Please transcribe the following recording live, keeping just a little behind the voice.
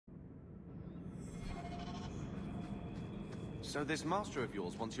So this master of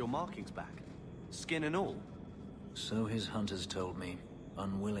yours wants your markings back? Skin and all? So his hunters told me,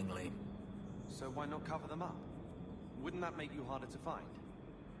 unwillingly. So why not cover them up? Wouldn't that make you harder to find?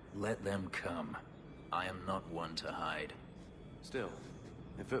 Let them come. I am not one to hide. Still,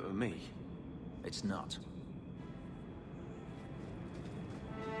 if it were me... It's not.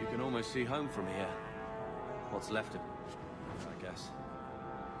 You can almost see home from here. What's left of it, I guess.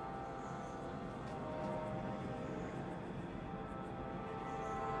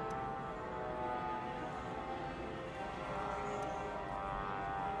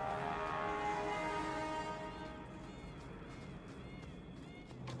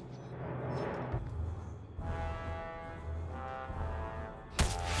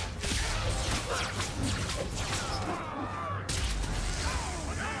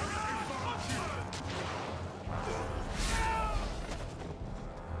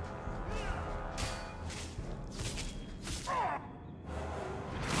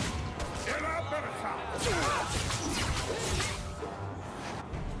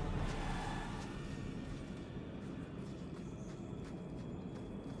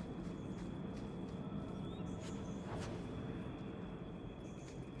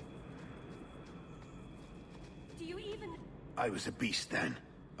 I was a beast then.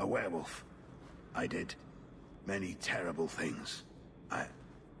 A werewolf. I did many terrible things.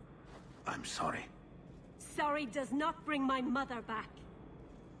 I'm sorry. Sorry does not bring my mother back.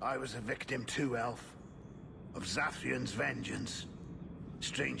 I was a victim too, Elf. Of Zathrian's vengeance.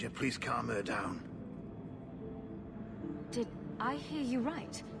 Stranger, please calm her down. Did I hear you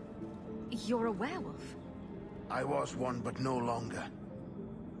right? You're a werewolf? I was one, but no longer.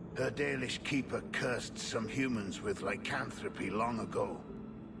 Her Dalish keeper cursed some humans with lycanthropy long ago.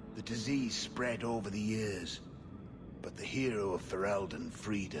 The disease spread over the years, but the hero of Ferelden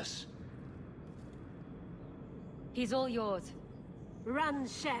freed us. He's all yours. Run,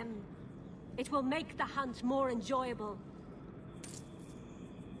 Shem. It will make the hunt more enjoyable.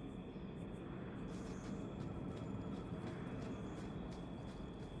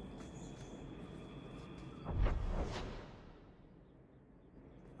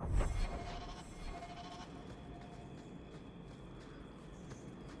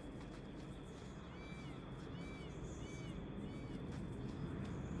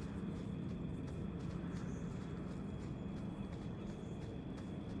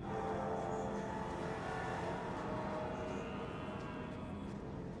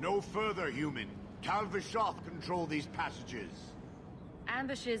 No further, human. Tal Vishoth control these passages.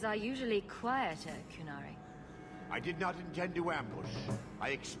 Ambushes are usually quieter, Qunari. I did not intend to ambush. I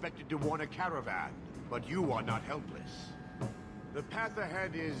expected to warn a caravan, but you are not helpless. The path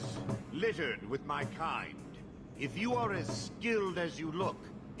ahead is littered with my kind. If you are as skilled as you look,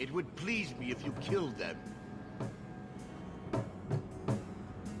 it would please me if you killed them.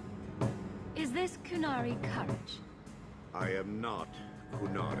 Is this Qunari courage? I am not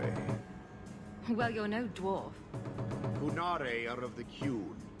Qunari. Well, you're no dwarf. Qunari are of the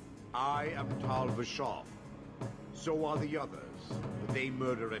Qun. I am Tal Vishoth. So are the others, but they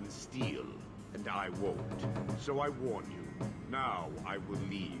murder and steal, and I won't. So I warn you. Now I will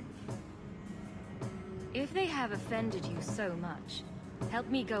leave. If they have offended you so much, help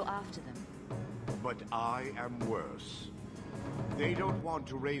me go after them. But I am worse. They don't want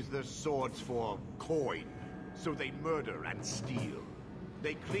to raise their swords for coin, so they murder and steal.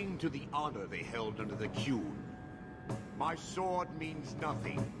 They cling to the honor they held under the Qun. My sword means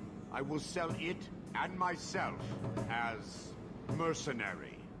nothing. I will sell it and myself as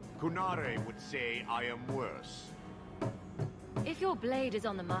mercenary. Qunari would say I am worse. If your blade is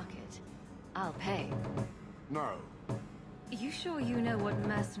on the market, I'll pay. No. You sure you know what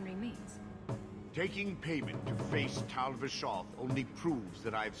mercenary means? Taking payment to face Tal Vishoth only proves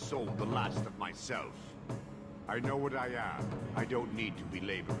that I've sold the last of myself. I know what I am. I don't need to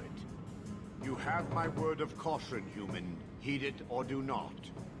belabor it. You have my word of caution, human. Heed it or do not.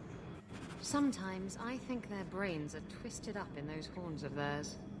 Sometimes I think their brains are twisted up in those horns of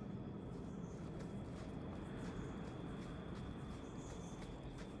theirs.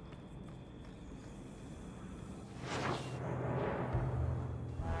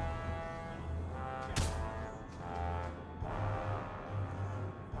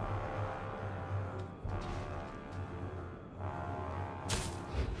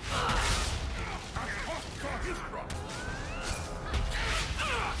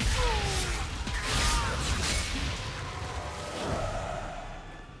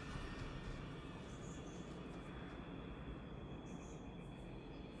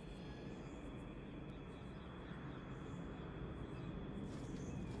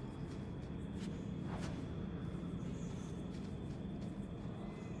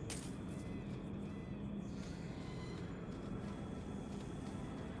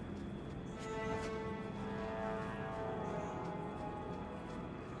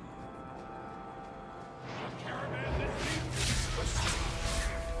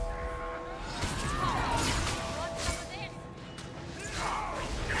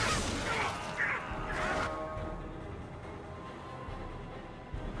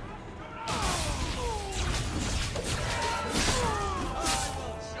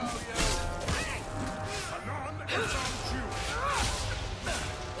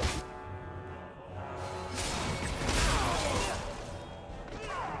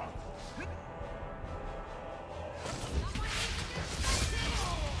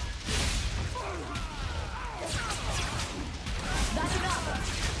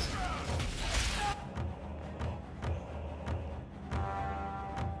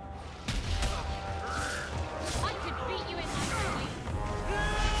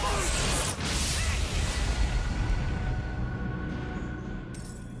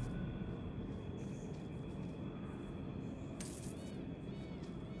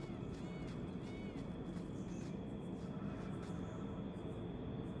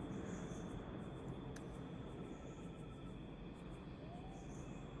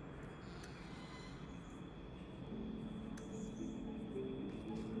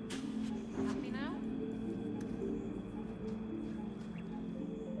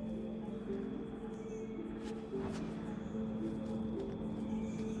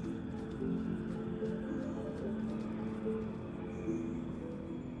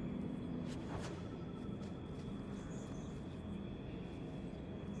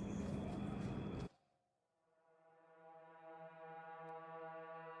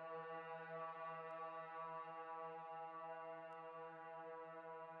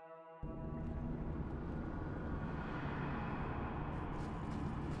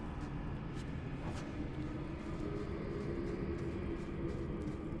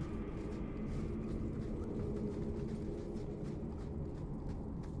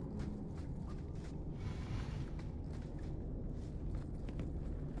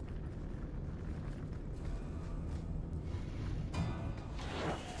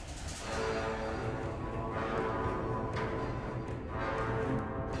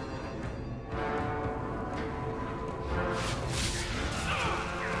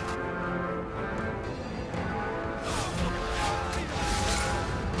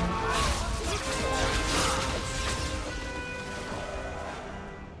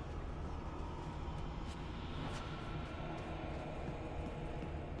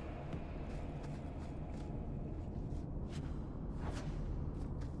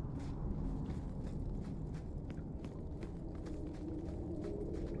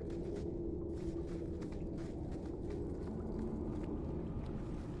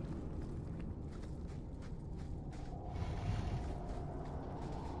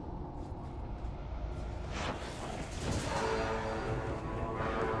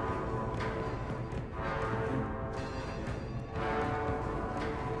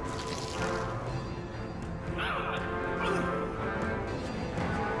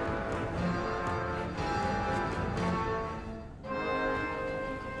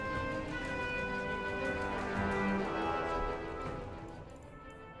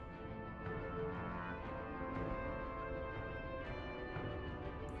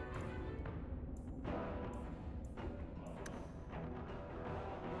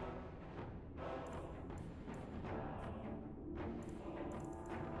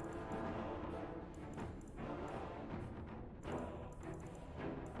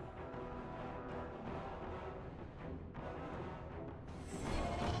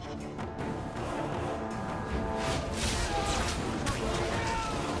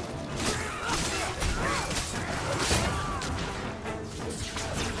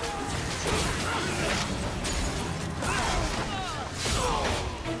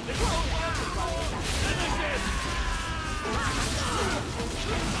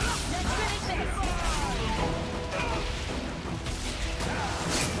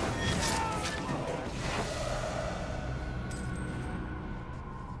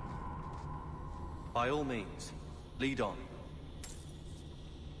 By all means, lead on.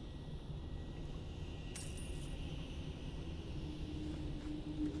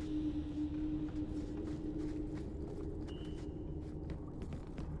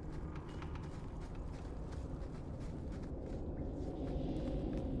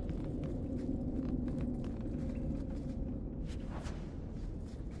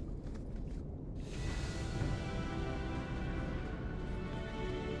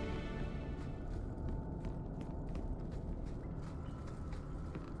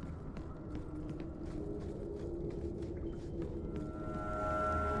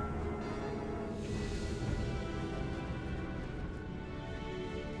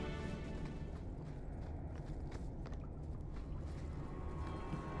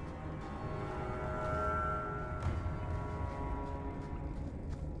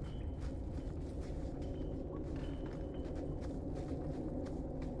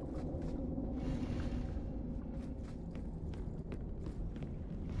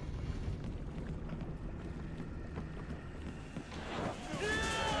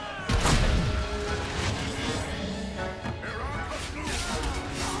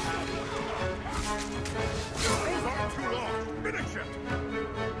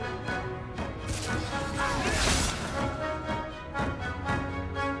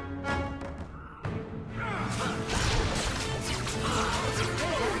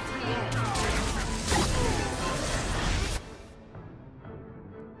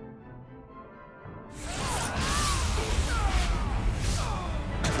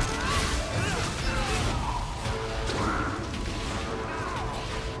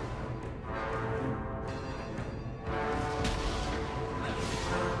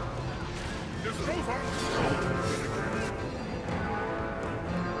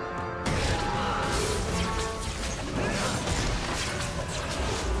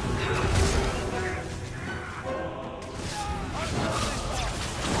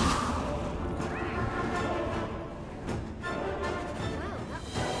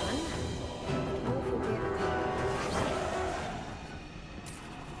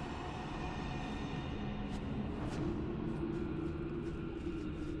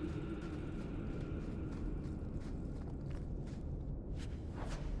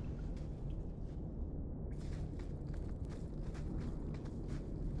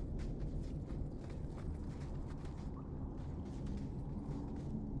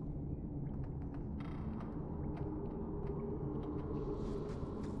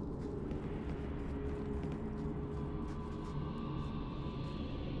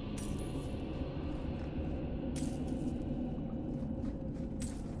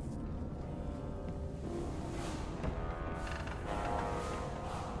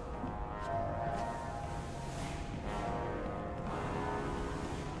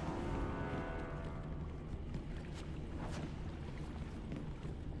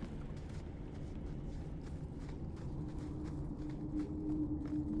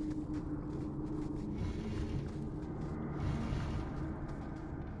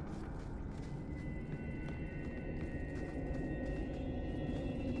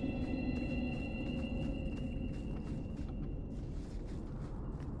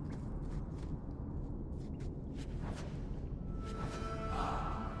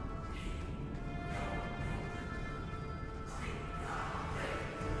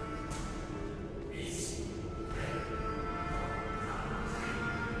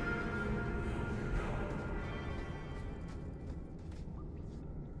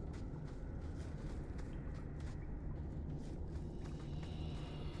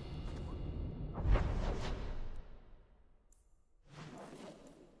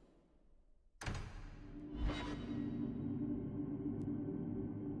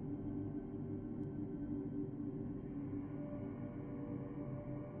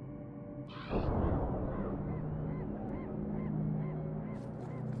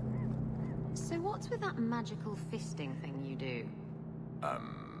 So what's with that magical fisting thing you do?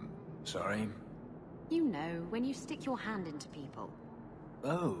 Sorry? You know, when you stick your hand into people.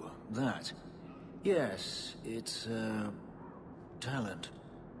 Oh, that. Yes, it's, talent.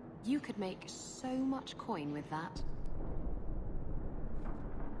 You could make so much coin with that.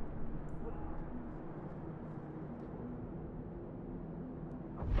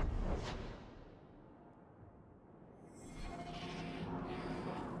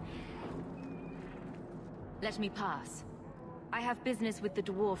 Let me pass. I have business with the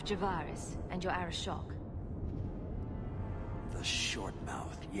dwarf Javaris and your Arashok. The short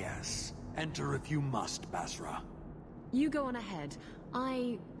mouth, yes. Enter if you must, Basra. You go on ahead.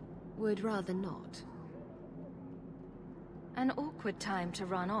 I would rather not. An awkward time to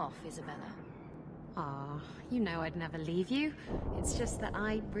run off, Isabella. Ah, you know I'd never leave you. It's just that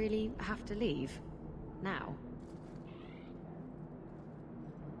I really have to leave. Now.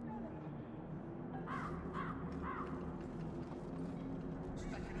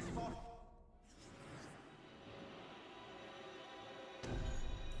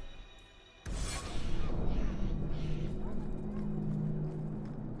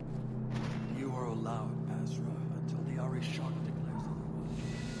 You are allowed, Basra, until the Arishok declares otherwise.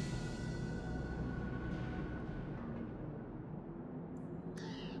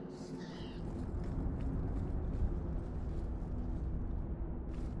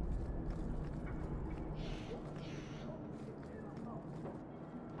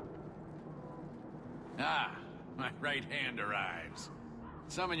 Ah, my right hand arrives.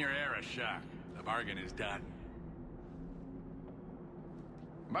 Summon your Arashok. The bargain is done.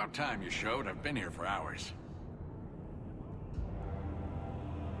 About time you showed. I've been here for hours.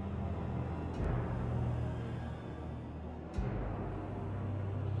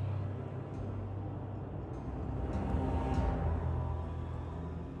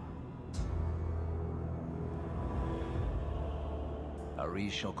 Ari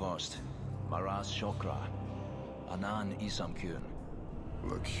Shokost, Maraz Shokra, Anan Isamkun.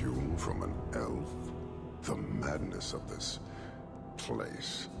 The Qun from an elf? The madness of this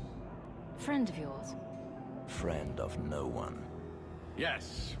place. Friend of yours? Friend of no one.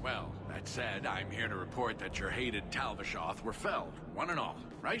 Yes, well, that said, I'm here to report that your hated Talvishoth were felled, one and all,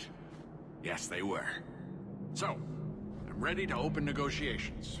 right? Yes, they were. So, I'm ready to open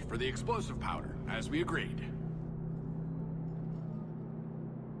negotiations for the explosive powder, as we agreed.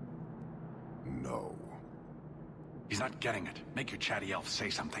 No. He's not getting it. Make your chatty elf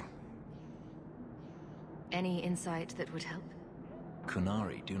say something. Any insight that would help?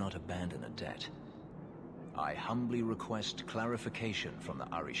 Qunari do not abandon a debt. I humbly request clarification from the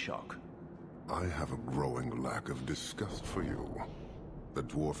Arishok. I have a growing lack of disgust for you. The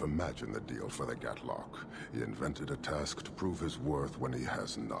dwarf imagined the deal for the Gatlock. He invented a task to prove his worth when he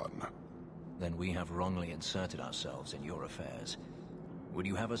has none. Then we have wrongly inserted ourselves in your affairs. Would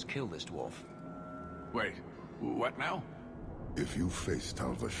you have us kill this dwarf? Wait, what now? If you face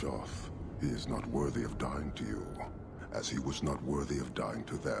Talvishoth, he is not worthy of dying to you, as he was not worthy of dying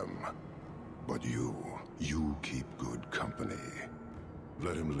to them. But you keep good company.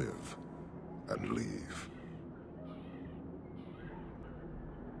 Let him live, and leave.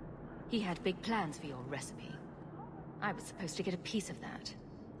 He had big plans for your recipe. I was supposed to get a piece of that.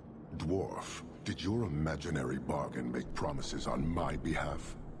 Dwarf, did your imaginary bargain make promises on my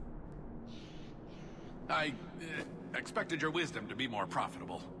behalf? I expected your wisdom to be more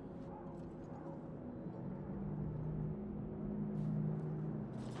profitable.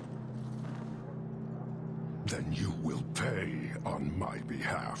 Then you will pay on my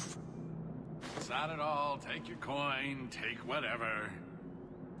behalf. Sod it all, take your coin, take whatever.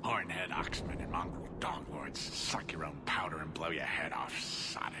 Hornhead oxmen and mongrel doglords, suck your own powder and blow your head off,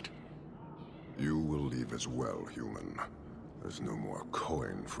 sod it. You will leave as well, human. There's no more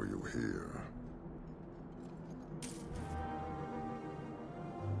coin for you here.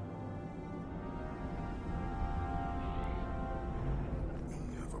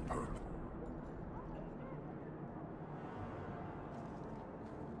 We have a purpose.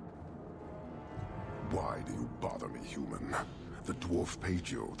 Why do you bother me, human? The dwarf paid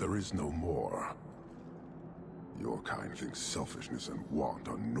you. There is no more. Your kind thinks selfishness and want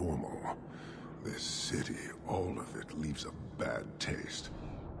are normal. This city, all of it, leaves a bad taste.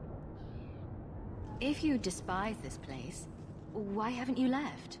 If you despise this place, why haven't you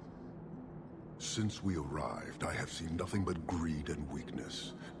left? Since we arrived, I have seen nothing but greed and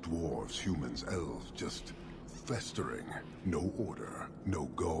weakness. Dwarves, humans, elves, just festering. No order, no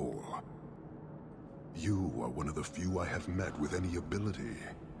goal. You are one of the few I have met with any ability.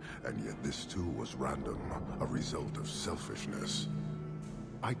 And yet this too was random, a result of selfishness.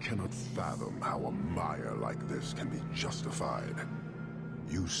 I cannot fathom how a mire like this can be justified.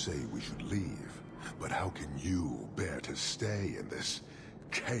 You say we should leave, but how can you bear to stay in this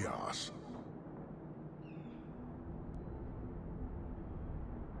chaos?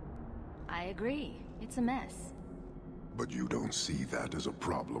 I agree. It's a mess. But you don't see that as a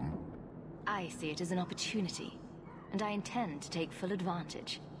problem? I see it as an opportunity, and I intend to take full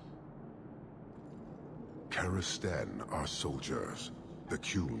advantage. Karastan are soldiers. The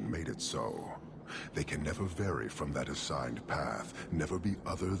Qun made it so. They can never vary from that assigned path, never be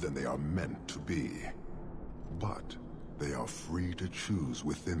other than they are meant to be. But they are free to choose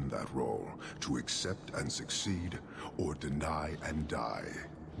within that role, to accept and succeed, or deny and die.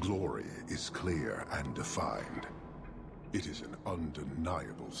 Glory is clear and defined. It is an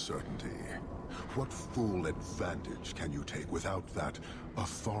undeniable certainty. What full advantage can you take without that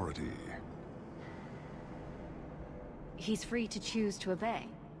authority? He's free to choose to obey.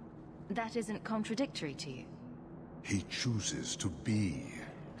 That isn't contradictory to you. He chooses to be,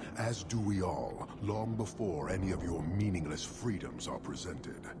 as do we all, long before any of your meaningless freedoms are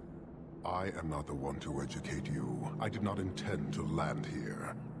presented. I am not the one to educate you. I did not intend to land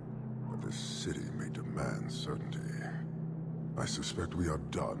here. But this city may demand certainty. I suspect we are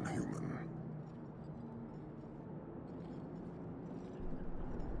done, human.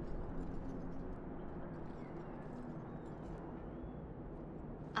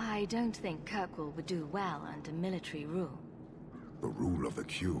 I don't think Kirkwall would do well under military rule. The rule of the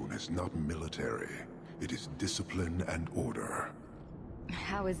Qun is not military. It is discipline and order.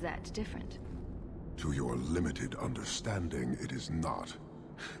 How is that different? To your limited understanding, it is not.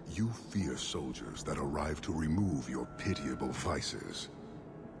 You fear soldiers that arrive to remove your pitiable vices.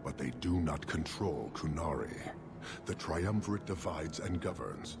 But they do not control Qunari. The Triumvirate divides and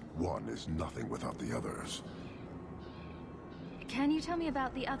governs. One is nothing without the others. Can you tell me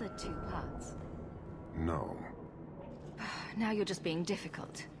about the other two parts? No. Now you're just being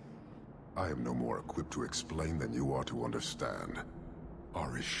difficult. I am no more equipped to explain than you are to understand.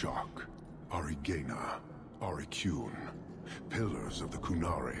 Arishok, Arigena, Ariqun. Pillars of the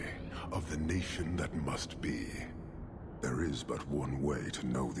Qunari, of the nation that must be. There is but one way to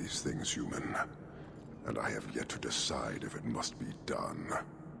know these things, human. And I have yet to decide if it must be done.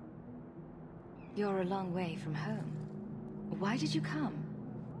 You're a long way from home. Why did you come?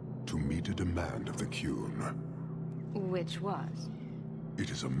 To meet a demand of the Qun. Which was? It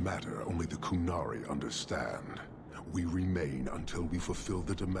is a matter only the Qunari understand. We remain until we fulfill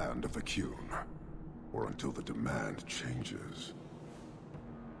the demand of the Qun. Or until the demand changes.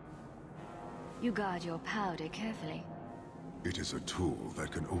 You guard your powder carefully. It is a tool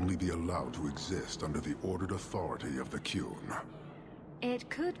that can only be allowed to exist under the ordered authority of the Qun. It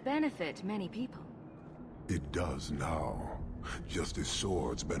could benefit many people. It does now. Just as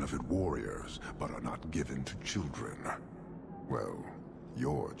swords benefit warriors, but are not given to children. Well,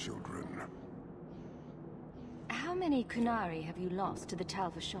 your children. How many Qunari have you lost to the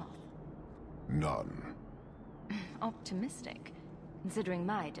Tal-Vashoth? None. Optimistic, considering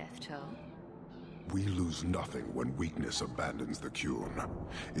my death toll. We lose nothing when weakness abandons the Qun.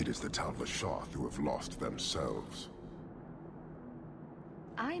 It is the Tal-Vashoth who have lost themselves.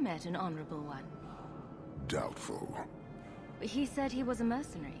 I met an honorable one. Doubtful. He said he was a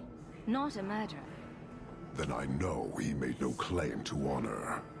mercenary, not a murderer. Then I know he made no claim to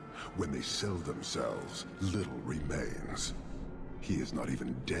honor. When they sell themselves, little remains. He is not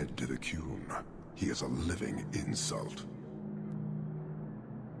even dead to the Qun. He is a living insult.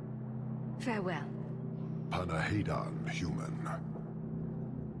 Farewell. Panahedan, human.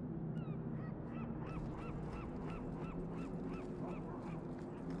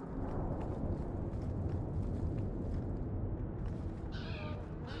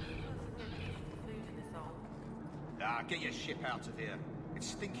 Get your ship out of here. It's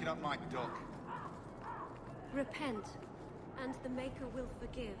stinking up my dock. Repent, and the Maker will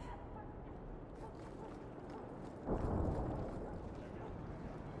forgive.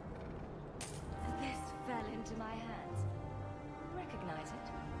 This fell into my hands. Recognize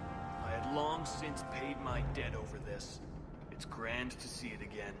it? I had long since paid my debt over this. It's grand to see it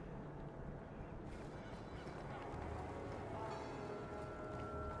again.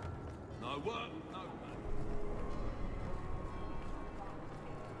 No work, no money.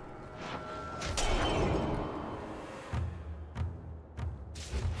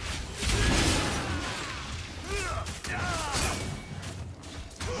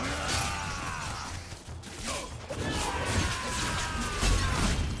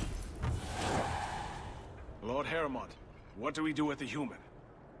 Lord Heremont, what do we do with the human?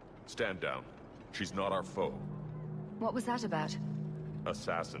 Stand down. She's not our foe. What was that about?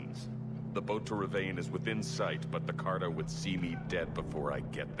 Assassins. The boat to Ravane is within sight, but the Carta would see me dead before I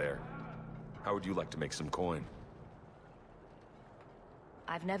get there. How would you like to make some coin?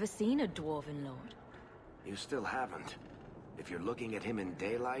 I've never seen a Dwarven Lord. You still haven't. If you're looking at him in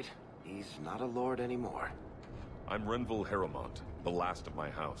daylight, he's not a lord anymore. I'm Renville Heremont, the last of my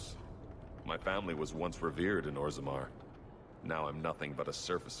house. My family was once revered in Orzammar. Now I'm nothing but a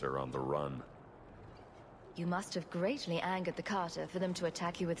surfacer on the run. You must have greatly angered the Carter for them to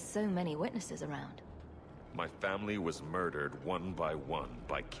attack you with so many witnesses around. My family was murdered one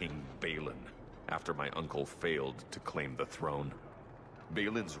by King Balin, after my uncle failed to claim the throne.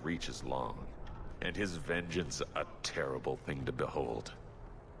 Balin's reach is long, and his vengeance a terrible thing to behold.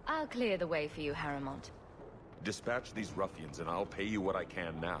 I'll clear the way for you, Harrimont. Dispatch these ruffians and I'll pay you what I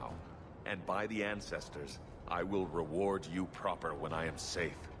can now. And by the ancestors, I will reward you proper when I am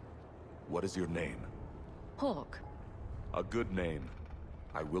safe. What is your name? Hawk. A good name.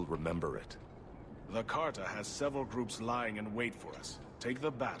 I will remember it. The Carter has several groups lying in wait for us. Take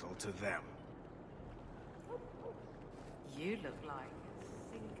the battle to them. You look like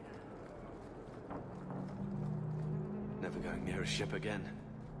a thinker. Never going near a ship again.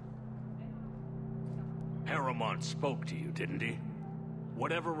 Harrimont spoke to you, didn't he?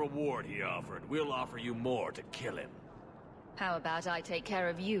 Whatever reward he offered, we'll offer you more to kill him. How about I take care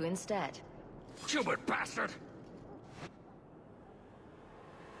of you instead? Stupid bastard!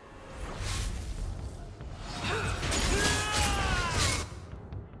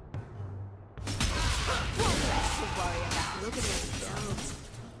 Look at yourselves.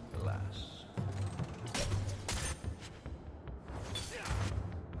 Alas.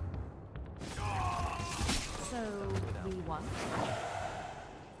 So, we won?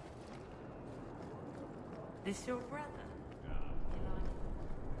 This your brother?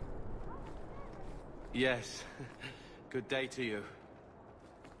 Yes. Good day to you.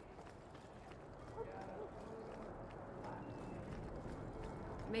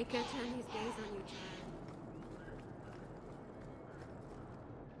 Make her turn his gaze on you, child.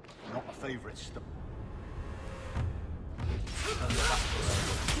 Not a favorite stuff.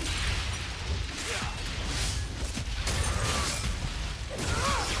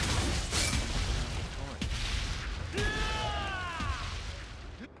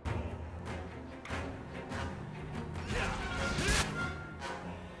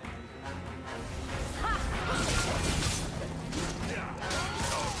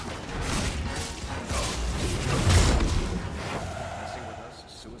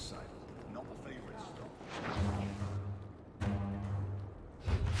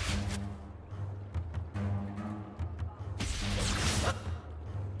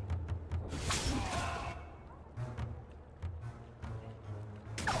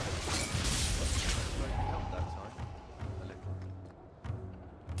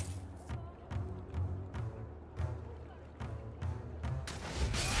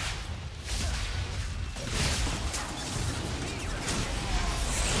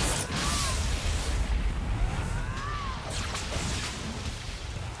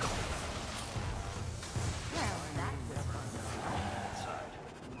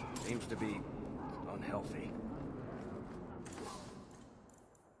 Seems to be unhealthy.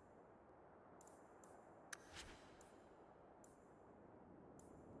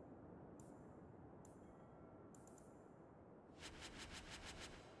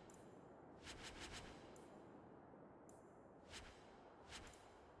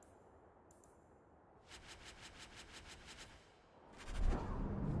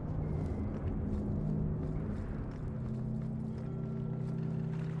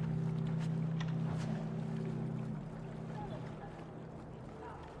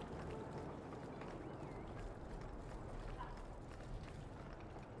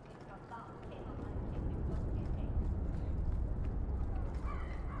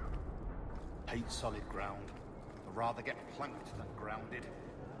 Hate solid ground. I'd rather get planked than grounded.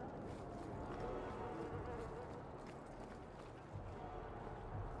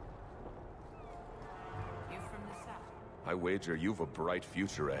 You from the south? I wager you've a bright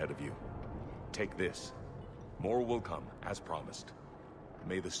future ahead of you. Take this. More will come, as promised.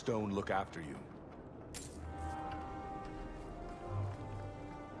 May the stone look after you.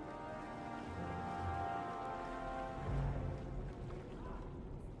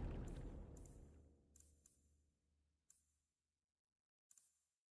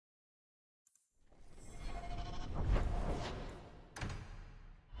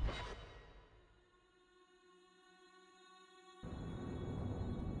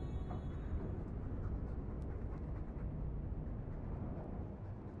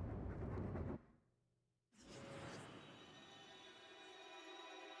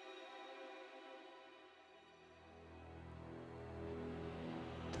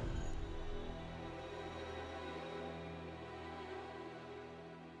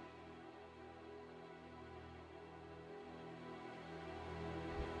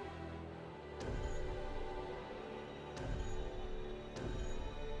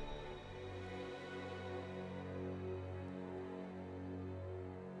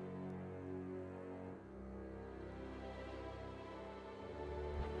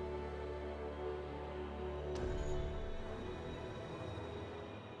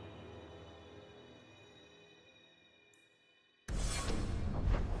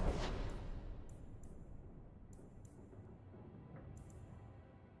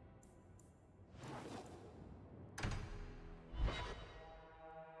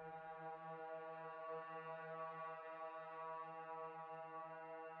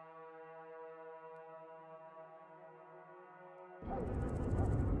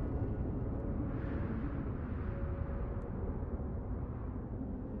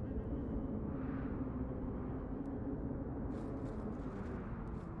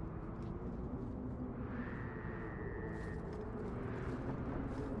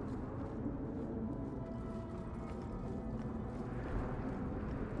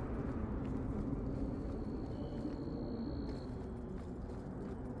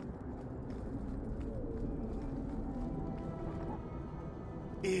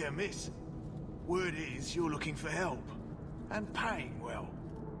 here, miss. Word is you're looking for help. And paying well.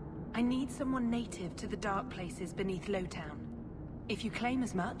 I need someone native to the dark places beneath Lowtown. If you claim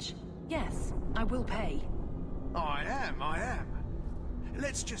as much, yes, I will pay. I am.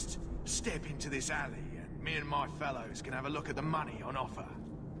 Let's just step into this alley, and me and my fellows can have a look at the money on offer.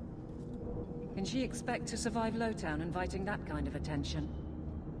 Can she expect to survive Lowtown inviting that kind of attention?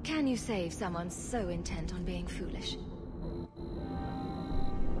 Can you save someone so intent on being foolish?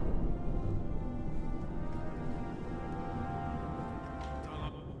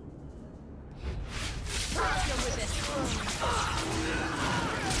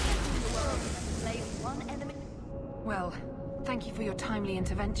 Well, thank you for your timely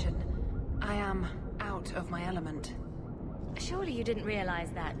intervention. I am out of my element. Surely you didn't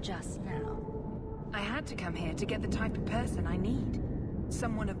realize that just now. I had to come here to get the type of person I need.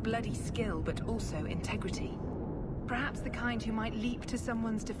 Someone of bloody skill, but also integrity. Perhaps the kind who might leap to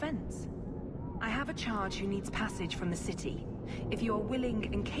someone's defense. I have a charge who needs passage from the city. If you are willing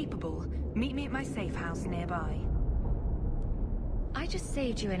and capable, meet me at my safe house nearby. I just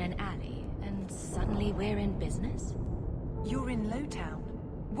saved you in an alley, and suddenly we're in business? You're in Lowtown.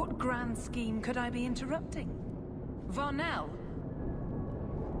 What grand scheme could I be interrupting? Varnell?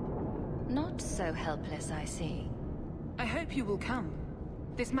 Not so helpless, I see. I hope you will come.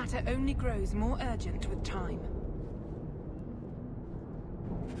 This matter only grows more urgent with time.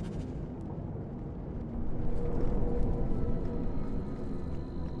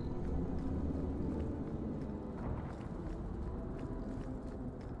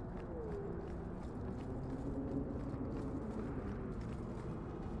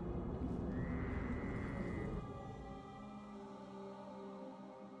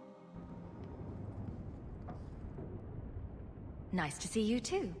 Nice to see you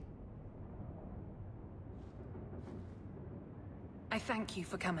too. I thank you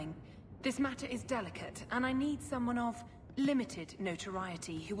for coming. This matter is delicate, and I need someone of limited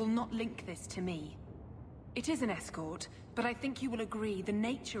notoriety who will not link this to me. It is an escort, but I think you will agree the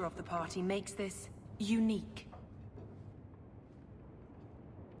nature of the party makes this unique.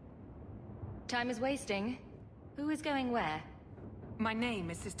 Time is wasting. Who is going where? My name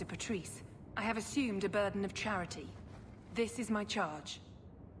is Sister Patrice. I have assumed a burden of charity. This is my charge.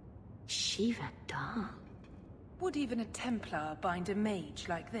 Shiva Da. Would even a Templar bind a mage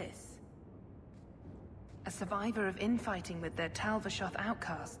like this? A survivor of infighting with their Talvashoth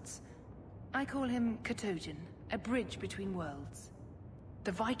outcasts. I call him Katojan, a bridge between worlds.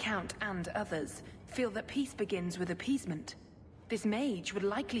 The Viscount and others feel that peace begins with appeasement. This mage would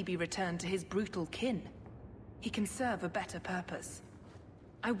likely be returned to his brutal kin. He can serve a better purpose.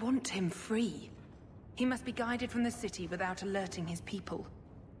 I want him free. He must be guided from the city without alerting his people,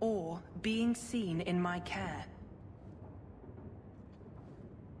 or being seen in my care.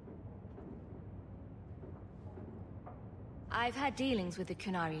 I've had dealings with the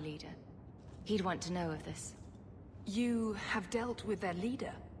Qunari leader. He'd want to know of this. You have dealt with their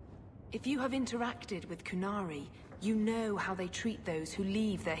leader? If you have interacted with Qunari, you know how they treat those who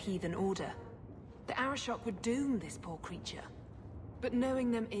leave their heathen order. The Arishok would doom this poor creature. But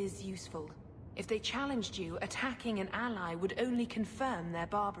knowing them is useful. If they challenged you, attacking an ally would only confirm their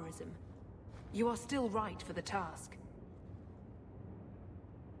barbarism. You are still right for the task.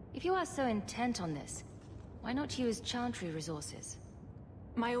 If you are so intent on this, why not use Chantry resources?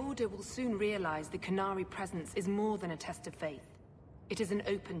 My order will soon realize the Qunari presence is more than a test of faith. It is an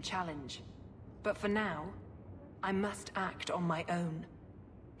open challenge. But for now, I must act on my own.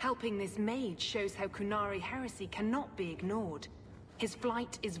 Helping this mage shows how Qunari heresy cannot be ignored. His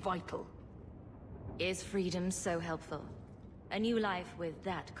flight is vital. Is freedom so helpful? A new life with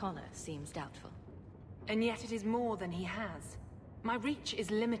that collar seems doubtful. And yet it is more than he has. My reach is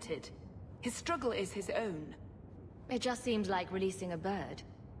limited. His struggle is his own. It just seems like releasing a bird,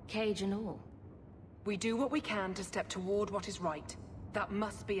 cage and all. We do what we can to step toward what is right. That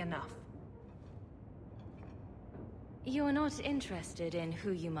must be enough. You're not interested in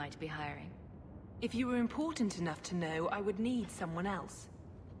who you might be hiring? If you were important enough to know, I would need someone else.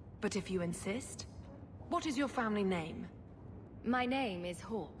 But if you insist... What is your family name? My name is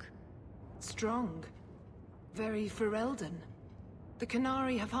Hawk. Strong. Very Ferelden. The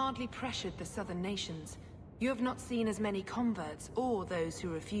Qunari have hardly pressured the southern nations. You have not seen as many converts or those who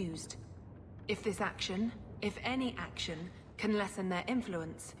refused. If this action, if any action, can lessen their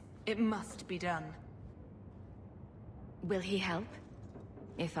influence, it must be done. Will he help?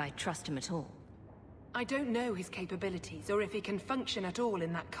 If I trust him at all. I don't know his capabilities or if he can function at all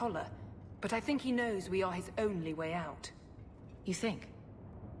in that collar. But I think he knows we are his only way out. You think?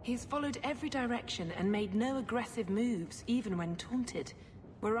 He's followed every direction and made no aggressive moves, even when taunted.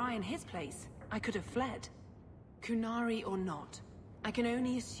 Were I in his place, I could have fled. Qunari or not, I can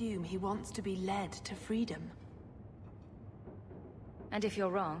only assume he wants to be led to freedom. And if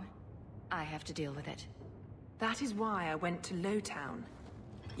you're wrong, I have to deal with it. That is why I went to Lowtown.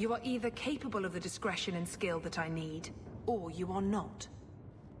 You are either capable of the discretion and skill that I need, or you are not.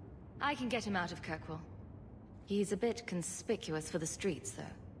 I can get him out of Kirkwall. He's a bit conspicuous for the streets, though.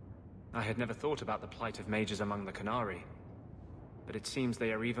 I had never thought about the plight of mages among the Qunari. But it seems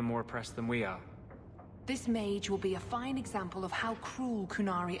they are even more oppressed than we are. This mage will be a fine example of how cruel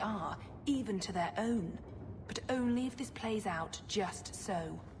Qunari are, even to their own. But only if this plays out just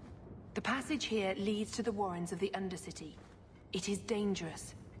so. The passage here leads to the warrens of the Undercity. It is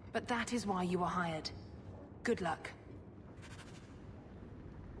dangerous, but that is why you were hired. Good luck.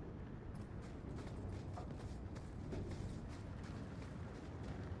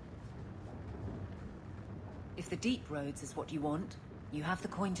 If the deep roads is what you want, you have the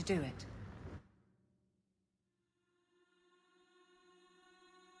coin to do it.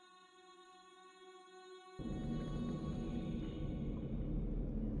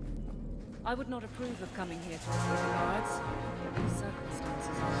 I would not approve of coming here to avoid the guards. The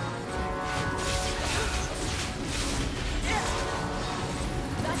circumstances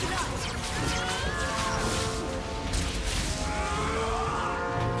That's enough!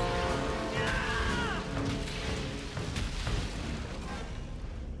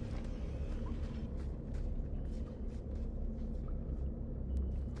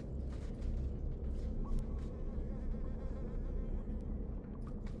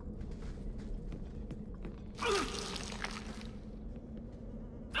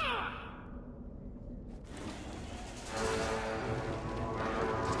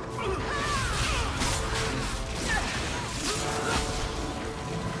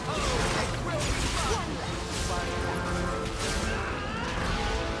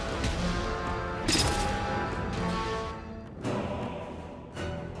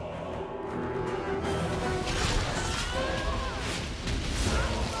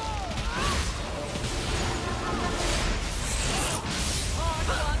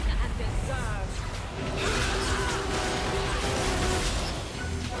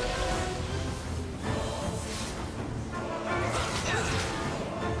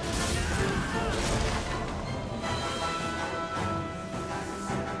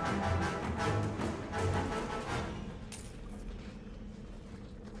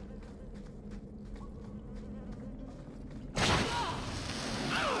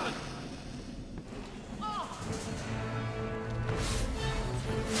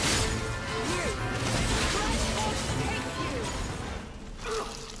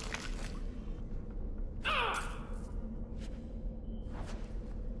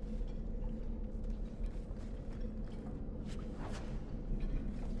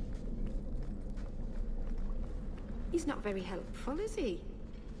 He's not very helpful, is he?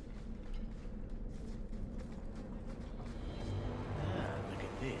 Look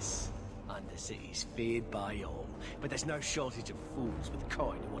at this. Undercity's feared by all, but there's no shortage of fools with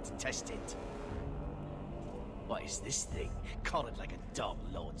coin who want to test it. What is this thing? Collared like a dog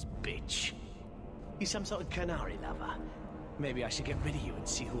lord's bitch. You some sort of Qunari lover? Maybe I should get rid of you and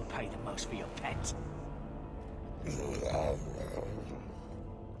see who'll pay the most for your pet.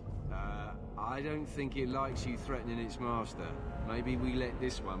 I don't think it likes you threatening its master. Maybe we let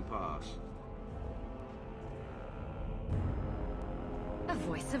this one pass. A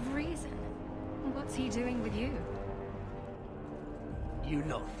voice of reason. What's he doing with you? You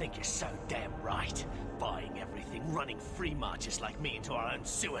lot think you're so damn right. Buying everything, running free marches like me into our own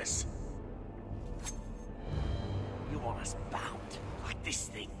sewers. You want us bound, like this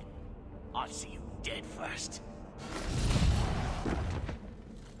thing? I'll see you dead first.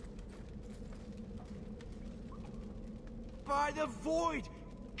 By the void!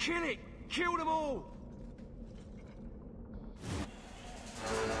 Kill it! Kill them all!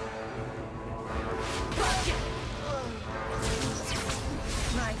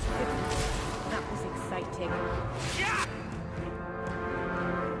 My goodness, that was exciting. Yeah!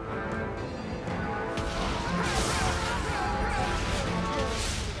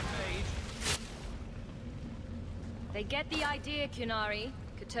 They get the idea, Qunari,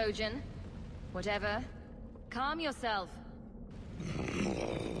 Katojan. Whatever. Calm yourself.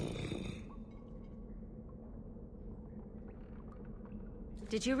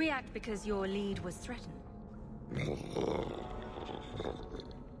 Did you react because your lead was threatened?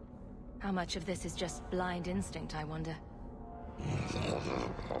 How much of this is just blind instinct, I wonder?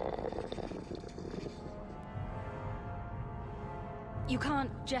 You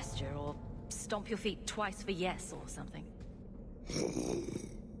can't gesture or stomp your feet twice for yes or something.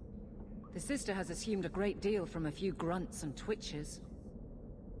 The sister has assumed a great deal from a few grunts and twitches.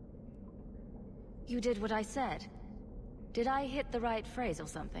 You did what I said. Did I hit the right phrase or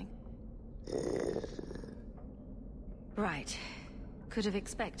something? Right. Could have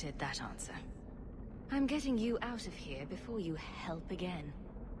expected that answer. I'm getting you out of here before you help again.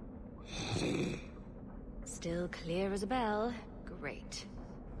 Still clear as a bell. Great.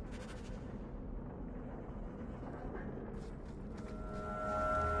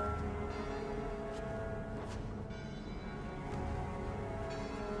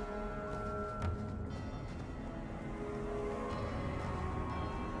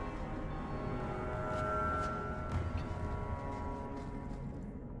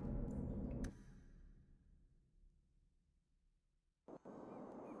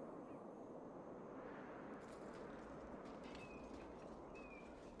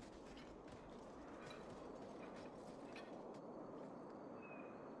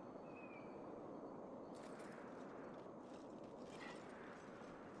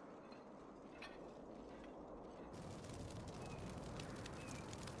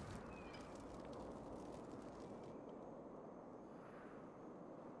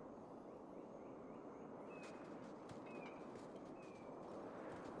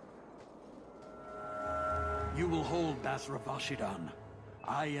 You will hold Basra Vashidan.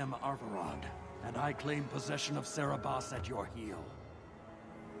 I am Arvarad, and I claim possession of Serabas at your heel.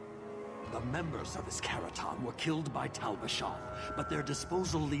 The members of Iskaraton were killed by Tal-Vashoth, but their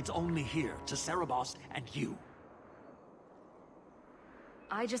disposal leads only here, to Serabas and you.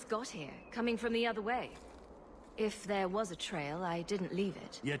 I just got here, coming from the other way. If there was a trail, I didn't leave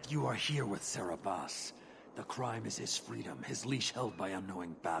it. Yet you are here with Serabas. The crime is his freedom, his leash held by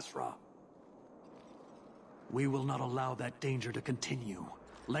unknowing Basra. We will not allow that danger to continue.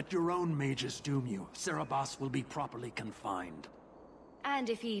 Let your own mages doom you. Serabas will be properly confined. And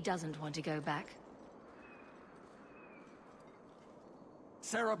if he doesn't want to go back?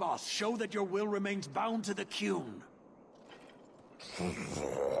 Serabas, show that your will remains bound to the Qun.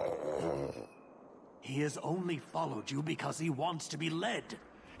 He has only followed you because he wants to be led.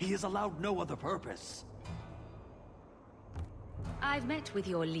 He has allowed no other purpose. I've met with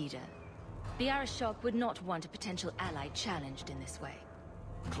your leader. The Arishok would not want a potential ally challenged in this way.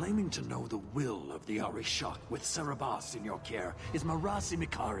 Claiming to know the will of the Arishok with Serabas in your care is Marasi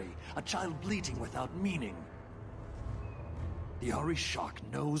Mikari, a child bleating without meaning. The Arishok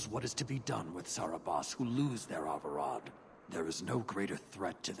knows what is to be done with Serabas who lose their Avarad. There is no greater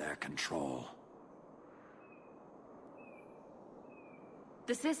threat to their control.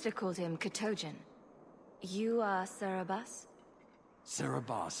 The sister called him Katojan. You are Serabas?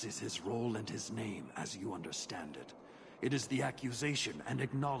 Serabas is his role and his name, as you understand it. It is the accusation and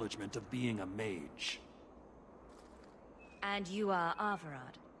acknowledgement of being a mage. And you are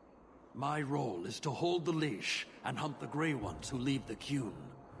Avarad? My role is to hold the leash and hunt the Grey Ones who leave the Qun.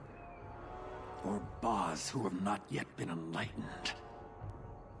 Or Baz who have not yet been enlightened.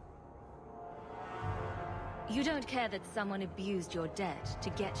 You don't care that someone abused your dead to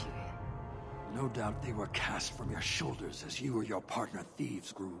get you here? No doubt they were cast from your shoulders as you or your partner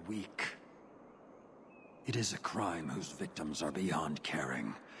thieves grew weak. It is a crime whose victims are beyond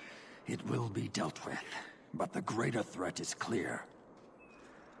caring. It will be dealt with, but the greater threat is clear.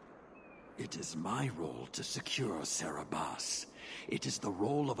 It is my role to secure Serabas. It is the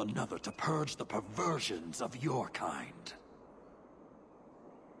role of another to purge the perversions of your kind.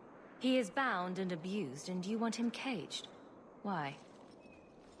 He is bound and abused, and you want him caged. Why?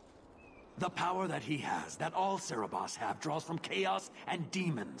 The power that he has, that all Serabas have, draws from chaos and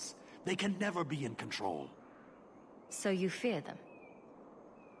demons. They can never be in control. So you fear them?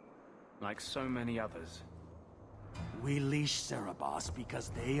 Like so many others. We leash Serabas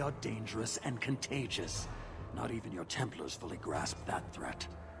because they are dangerous and contagious. Not even your Templars fully grasp that threat.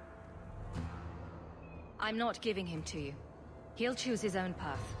 I'm not giving him to you. He'll choose his own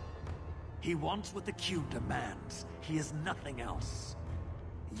path. He wants what the Qun demands. He is nothing else.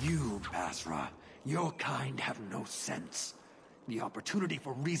 You, Basra, your kind have no sense. The opportunity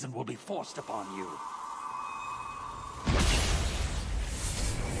for reason will be forced upon you.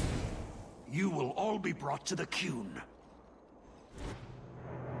 You will all be brought to the Qun.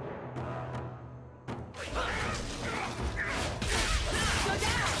 Go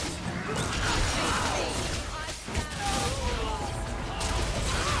down!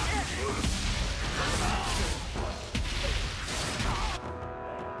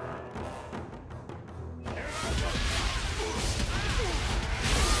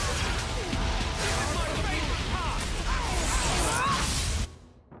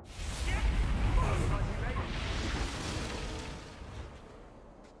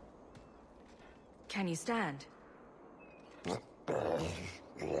 Can you stand? I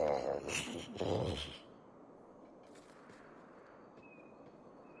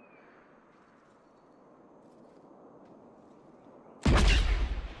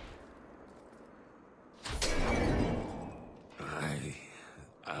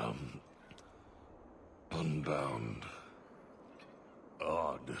am unbound.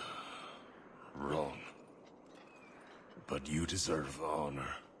 Odd. Wrong. But you deserve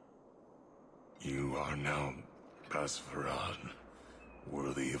honor. You are now Basvarad,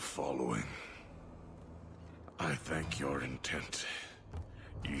 worthy of following. I thank your intent,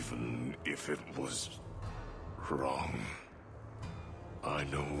 even if it was wrong. I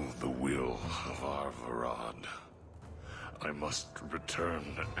know the will of Arvarad. I must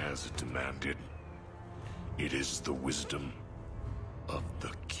return as demanded. It is the wisdom of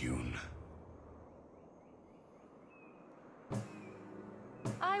the Qun.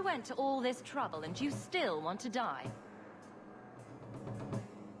 I went to all this trouble and you still want to die.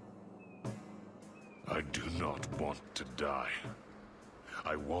 I do not want to die.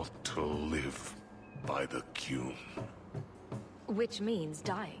 I want to live by the Qun. Which means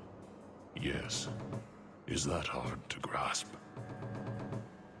dying. Yes. Is that hard to grasp?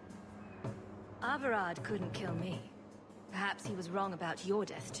 Arvarad couldn't kill me. Perhaps he was wrong about your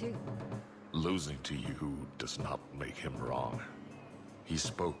death too. Losing to you does not make him wrong. He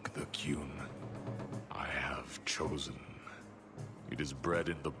spoke the Qun. I have chosen. It is bred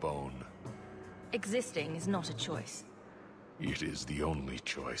in the bone. Existing is not a choice. It is the only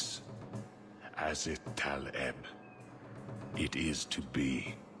choice. As it Taleb. It is to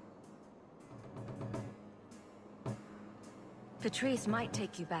be. Patrice might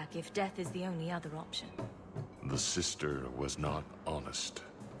take you back if death is the only other option. The sister was not honest.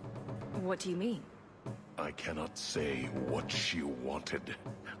 What do you mean? I cannot say what she wanted,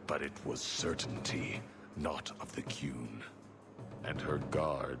 but it was certainty, not of the Qun. And her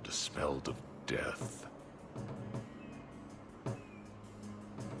guard smelled of death.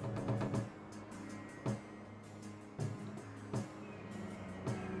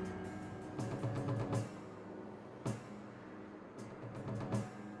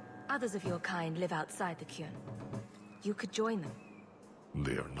 Others of your kind live outside the Qun. You could join them.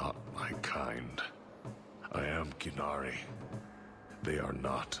 They are not my kind. I am Qunari. They are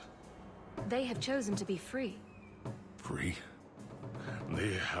not. They have chosen to be free. Free?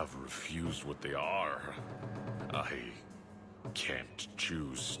 They have refused what they are. I can't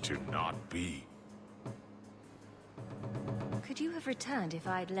choose to not be. Could you have returned if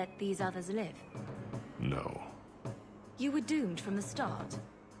I'd let these others live? No. You were doomed from the start.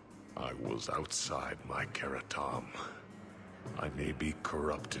 I was outside my Keratam. I may be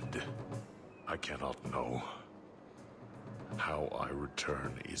corrupted. I cannot know. How I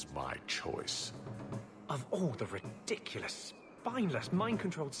return is my choice. Of all the ridiculous, spineless,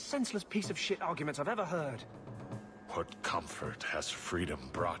 mind-controlled, senseless piece of shit arguments I've ever heard. What comfort has freedom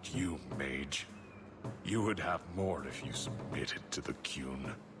brought you, mage? You would have more if you submitted to the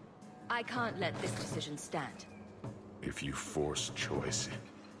Qun. I can't let this decision stand. If you force choice,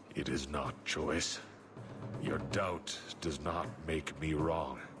 it is not choice. Your doubt does not make me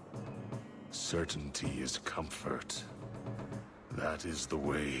wrong. Certainty is comfort. That is the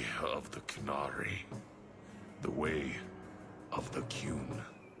way of the Qunari. The way of the Qun.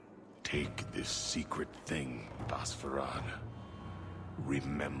 Take this secret thing, Basvarad.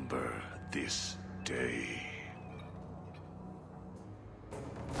 Remember this day.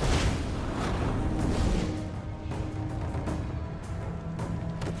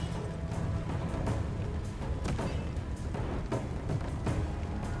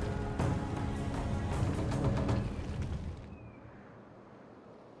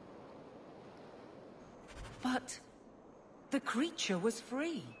 But the creature was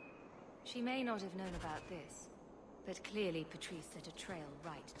free. She may not have known about this, but clearly Patrice set a trail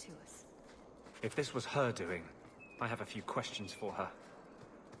right to us. If this was her doing, I have a few questions for her.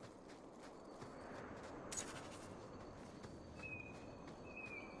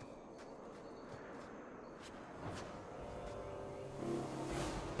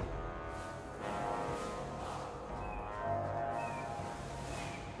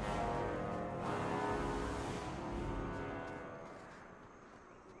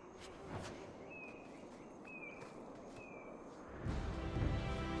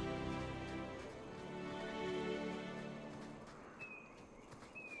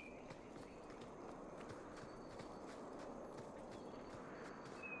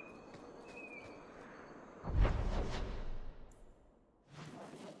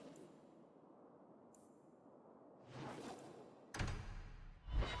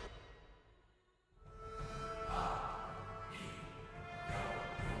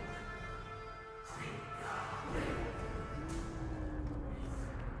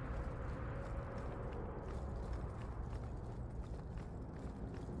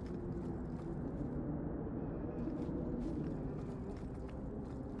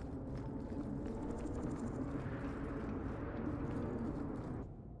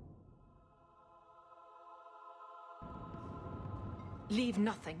 Leave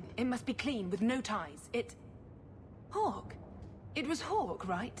nothing. It must be clean, with no ties. Hawk. It was Hawk,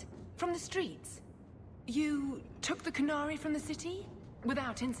 right? From the streets. You took the Qunari from the city?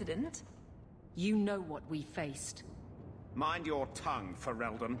 Without incident? You know what we faced. Mind your tongue,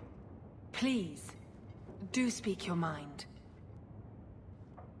 Ferelden. Please, do speak your mind.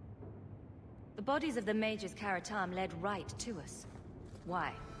 The bodies of the mages Karatam led right to us.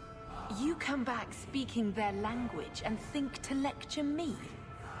 Why? You come back speaking their language and think to lecture me?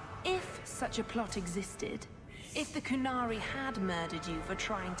 If such a plot existed, if the Qunari had murdered you for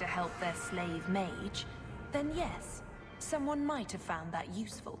trying to help their slave mage, then yes, someone might have found that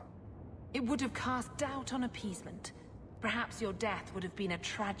useful. It would have cast doubt on appeasement. Perhaps your death would have been a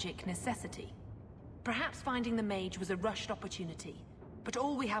tragic necessity. Perhaps finding the mage was a rushed opportunity. But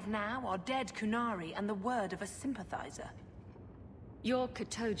all we have now are dead Qunari and the word of a sympathizer. Your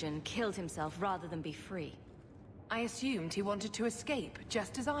Katojan killed himself rather than be free. I assumed he wanted to escape,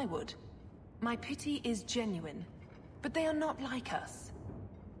 just as I would. My pity is genuine, but they are not like us.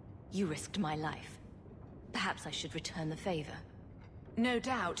 You risked my life. Perhaps I should return the favor. No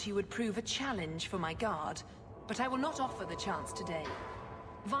doubt you would prove a challenge for my guard, but I will not offer the chance today.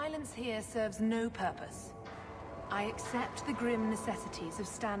 Violence here serves no purpose. I accept the grim necessities of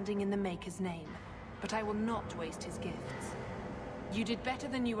standing in the Maker's name, but I will not waste his gifts. You did better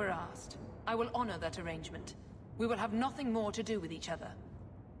than you were asked. I will honor that arrangement. We will have nothing more to do with each other.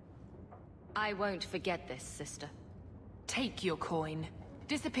 I won't forget this, sister. Take your coin.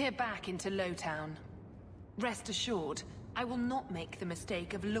 Disappear back into Lowtown. Rest assured, I will not make the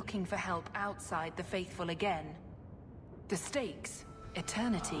mistake of looking for help outside the faithful again. The stakes,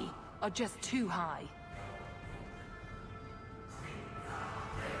 eternity, are just too high.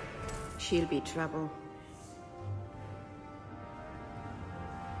 She'll be trouble.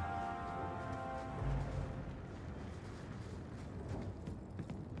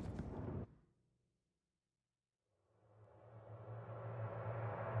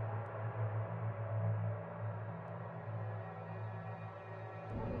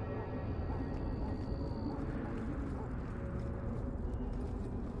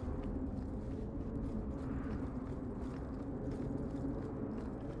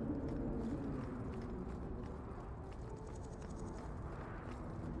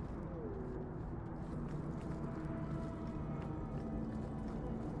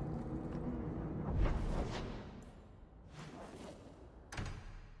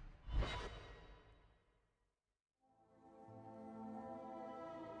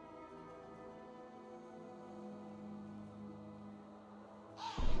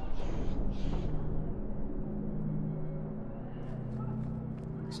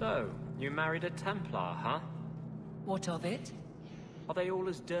 So, you married a Templar, huh? What of it? Are they all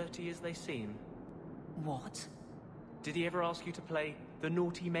as dirty as they seem? What? Did he ever ask you to play the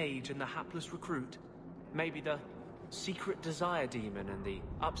naughty mage and the hapless recruit? Maybe the secret desire demon and the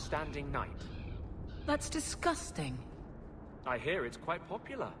upstanding knight? That's disgusting. I hear it's quite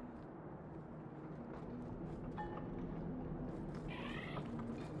popular.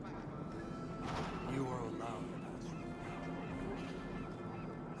 You are allowed, Pastor.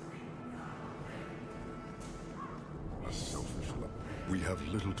 A selfish love. We have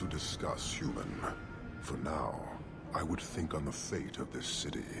little to discuss, human. For now, I would think on the fate of this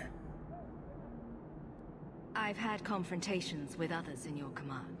city. I've had confrontations with others in your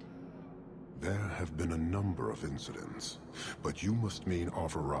command. There have been a number of incidents, but you must mean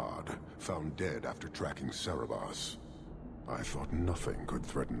Arvarad, found dead after tracking Cerebos. I thought nothing could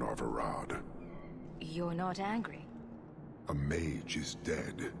threaten Arvarad. You're not angry? A mage is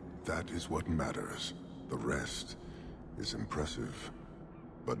dead. That is what matters. The rest is impressive,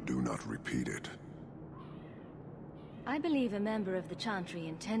 but do not repeat it. I believe a member of the Chantry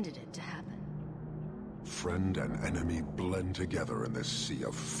intended it to happen. Friend and enemy blend together in this sea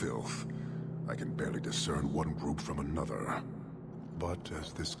of filth. I can barely discern one group from another. But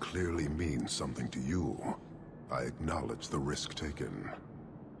as this clearly means something to you, I acknowledge the risk taken.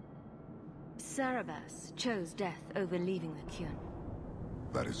 Cerebos chose death over leaving the Qun.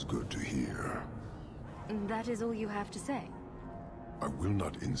 That is good to hear. That is all you have to say? I will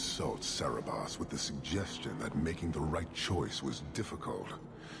not insult Cerebos with the suggestion that making the right choice was difficult.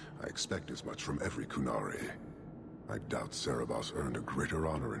 I expect as much from every Qunari. I doubt Cerebos earned a greater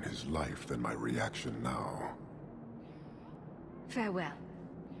honor in his life than my reaction now. Farewell.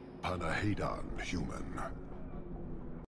 Panahedon, human.